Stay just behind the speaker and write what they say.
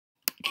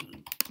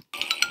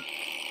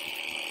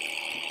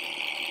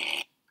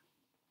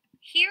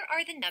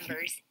are the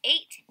numbers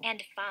 8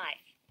 and 5.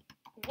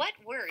 What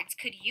words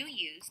could you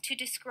use to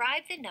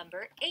describe the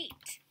number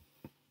 8?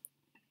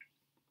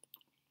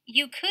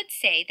 You could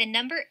say the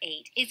number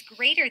 8 is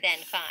greater than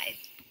 5.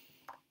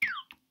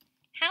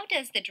 How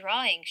does the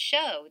drawing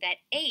show that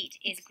 8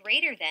 is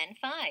greater than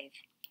 5?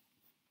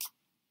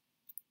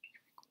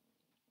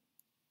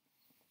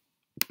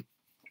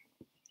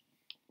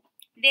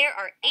 There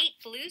are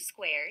 8 blue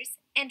squares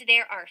and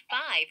there are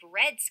 5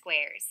 red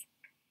squares.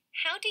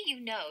 How do you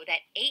know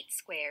that 8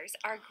 squares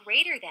are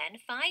greater than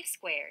 5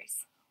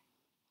 squares?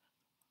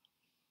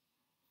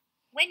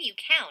 When you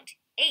count,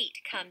 8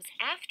 comes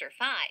after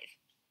 5.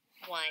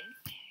 1,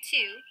 2,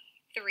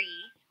 3,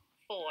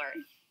 4,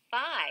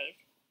 5,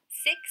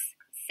 6,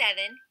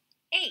 7,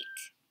 8.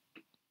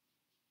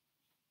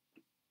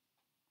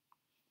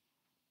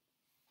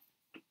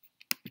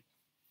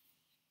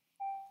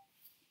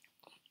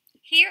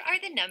 Here are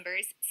the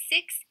numbers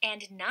 6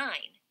 and 9.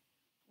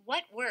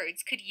 What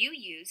words could you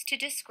use to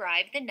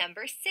describe the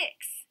number 6?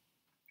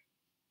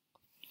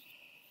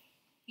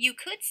 You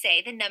could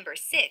say the number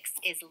 6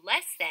 is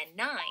less than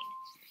 9.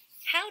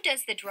 How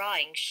does the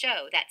drawing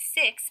show that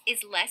 6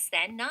 is less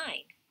than 9?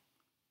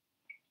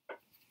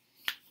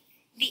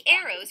 The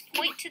arrows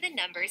point to the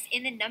numbers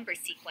in the number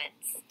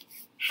sequence.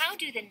 How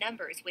do the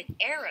numbers with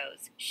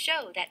arrows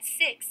show that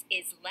 6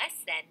 is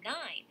less than 9?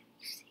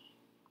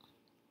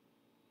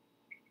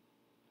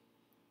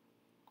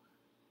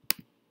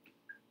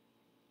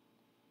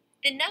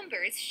 The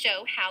numbers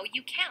show how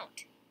you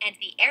count, and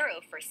the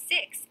arrow for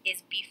 6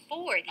 is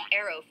before the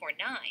arrow for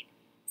 9,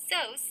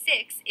 so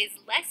 6 is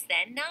less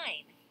than 9.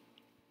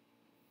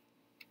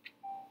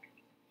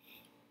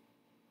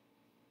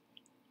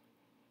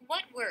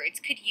 What words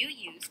could you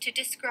use to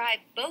describe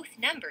both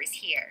numbers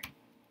here?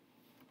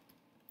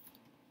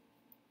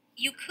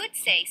 You could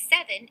say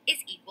 7 is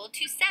equal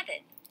to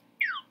 7.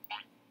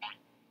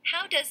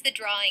 How does the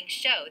drawing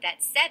show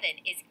that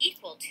 7 is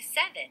equal to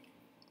 7?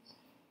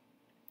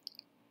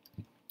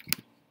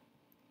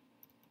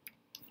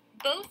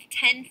 Both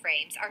 10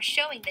 frames are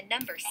showing the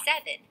number 7,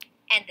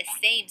 and the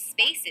same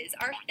spaces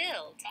are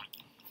filled.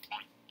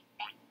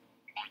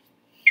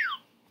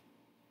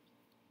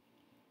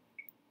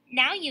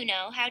 Now you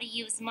know how to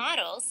use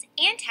models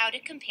and how to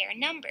compare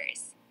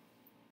numbers.